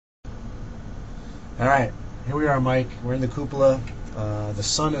All right, here we are, Mike. We're in the cupola. The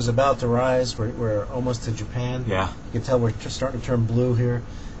sun is about to rise. We're almost to Japan. Yeah. You can tell we're just starting to turn blue here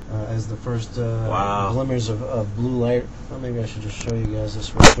as the first glimmers of blue light. Well, maybe I should just show you guys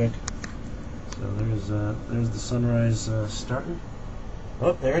this real quick. So there's the sunrise starting.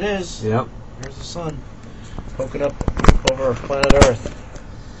 Oh, there it is. Yep. There's the sun poking up over planet Earth.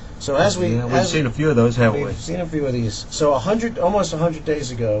 So we've seen a few of those, haven't we? We've seen a few of these. So almost 100 days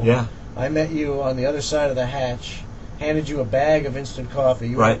ago. Yeah. I met you on the other side of the hatch, handed you a bag of instant coffee.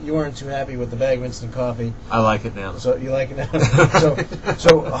 You weren't too happy with the bag of instant coffee. I like it now. So you like it now?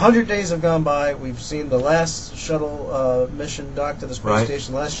 so 100 days have gone by. We've seen the last shuttle mission dock to the space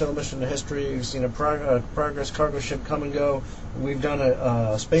station, the last shuttle mission in history. We've seen a Progress cargo ship come and go. We've done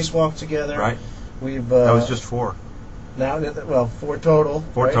a spacewalk together. Right. That was just 4. Now, well, 4 total.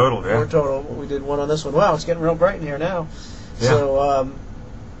 4 total, yeah. 4 total. We did 1 on this one. Wow, it's getting real bright in here now. Yeah. So,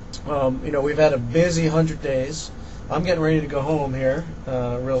 we've had a busy 100 days. I'm getting ready to go home here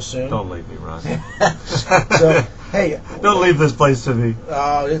real soon. Don't leave me, Ron. So, hey. Don't leave this place to me.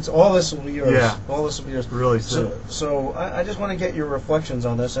 It's all this will be yours. Yeah. All this will be yours. Really soon. So I just want to get your reflections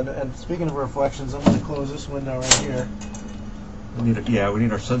on this. And speaking of reflections, I'm going to close this window right here. We need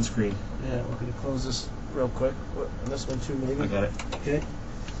our sunscreen. Yeah, we're going to close this real quick. This one too, maybe. I got it. Okay.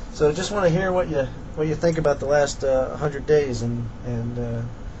 So just want to hear what you think about the last 100 days and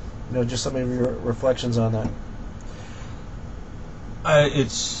just some of your reflections on that.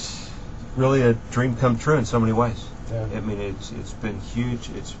 It's really a dream come true in so many ways. Yeah. I mean, it's been huge.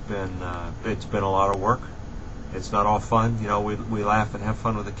 It's been a lot of work. It's not all fun. We laugh and have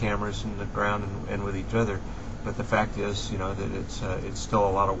fun with the cameras and the ground and with each other. But the fact is, that it's still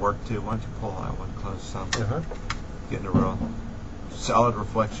a lot of work too. Why don't you pull that one close some? Getting a real solid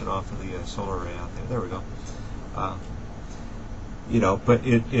reflection off of the solar array out there. There we go. But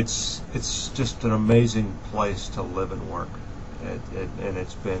it's just an amazing place to live and work, and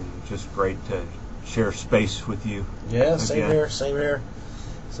it's been just great to share space with you. Yeah, same here.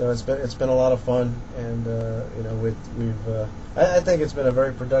 So it's been a lot of fun, and I think it's been a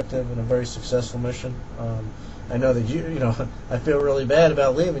very productive and a very successful mission. I know that I feel really bad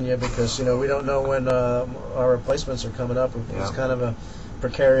about leaving you because we don't know when our replacements are coming up. It's kind of a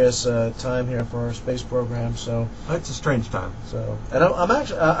precarious time here for our space program. So it's a strange time. So, and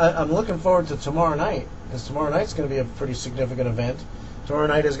I'm looking forward to tomorrow night, because tomorrow night's going to be a pretty significant event. Tomorrow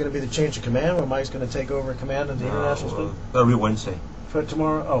night is going to be the change of command, where Mike's going to take over command of the international space. That'll be Wednesday. For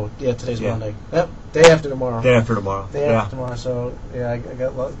tomorrow? Oh, yeah, today's Monday. Yep, day after tomorrow. Day after tomorrow. So I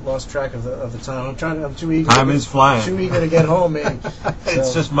got lost track of the time. I'm too eager. Time is flying. Too eager to get home, man.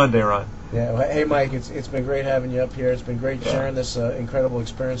 It's just Monday, Ron. Yeah. Well, hey, Mike, it's been great having you up here. It's been great sharing this incredible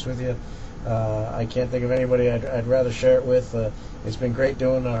experience with you. I can't think of anybody I'd rather share it with. It's been great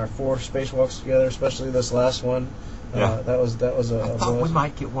doing our 4 spacewalks together, especially this last one. Yeah. That was a. I thought we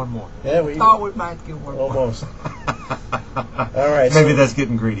might get one more. Yeah, we might get one almost. more. All right. Maybe that's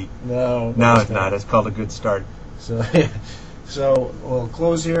getting greedy. No, it's not. It's called a good start. So we'll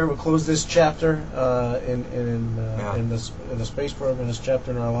close here. We'll close this chapter in the space program. This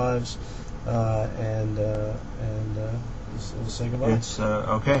chapter in our lives, and we'll say goodbye. It's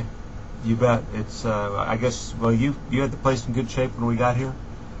okay. You bet. It's I guess. Well, you had the place in good shape when we got here.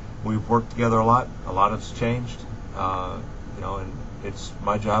 We've worked together a lot. A lot has changed. And it's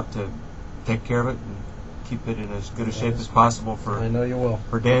my job to take care of it and keep it in as good a shape as possible for. I know you will.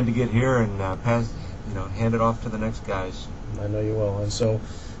 For Dan to get here and hand it off to the next guys. I know you will. And so,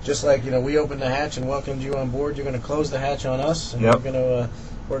 just like we opened the hatch and welcomed you on board, you're going to close the hatch on us, and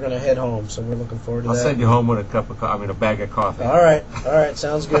we're going to head home. So we're looking forward to that. I'll send you home with a bag of coffee. All right.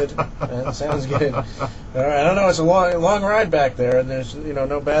 Sounds good. Sounds good. All right. I don't know. It's a long ride back there, and there's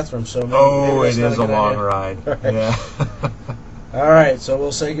no bathroom. So maybe it is a long ride. Right. Yeah. All right. So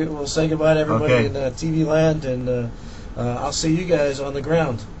we'll say goodbye to everybody in TV land, and I'll see you guys on the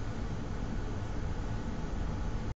ground.